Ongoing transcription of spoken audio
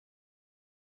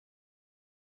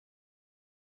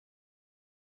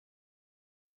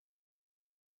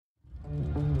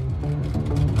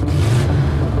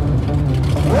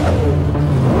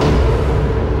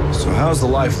the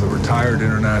life of a retired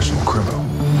international criminal.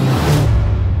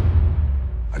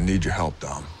 I need your help,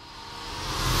 Dom.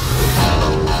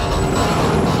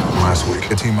 Last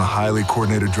week, a team of highly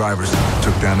coordinated drivers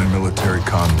took down a military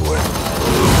convoy.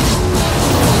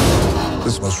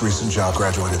 This most recent job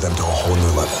graduated them to a whole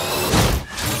new level.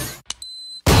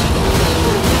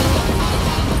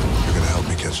 You're gonna help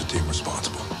me catch the team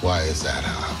responsible. Why is that,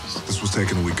 Hobbs? This was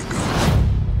taken a week ago.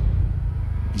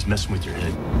 He's messing with your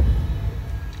head.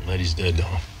 Lady's dead, Dom.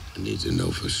 I need to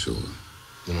know for sure.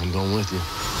 Then I'm going with you.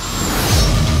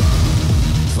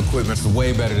 Equipment's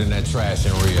way better than that trash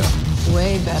in Rio.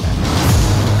 Way better.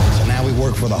 So now we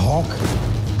work for the Hawk?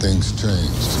 Things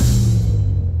changed.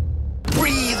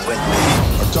 Breathe with me.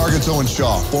 Our target's Owen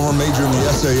Shaw, former major in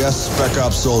the SAS Spec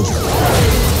Ops soldier.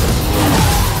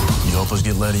 You help us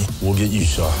get Letty, we'll get you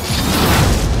shot.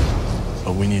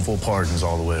 But we need full pardons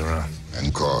all the way around.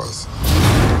 And cars.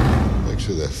 Make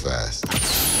sure they're fast.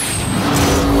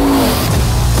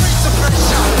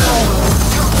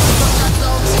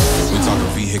 We're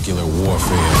talking vehicular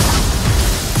warfare.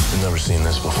 We've never seen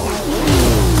this before.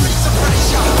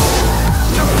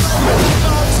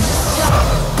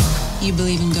 You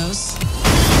believe in ghosts?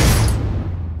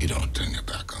 You don't turn your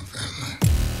back on family,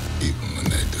 even when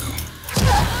they do.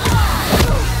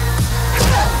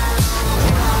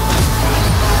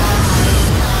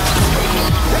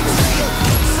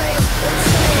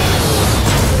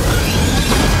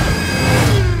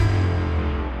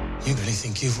 You really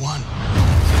think you've won?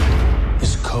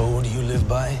 This code you live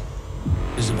by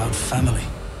is about family.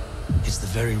 It's the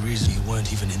very reason you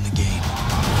weren't even in the game.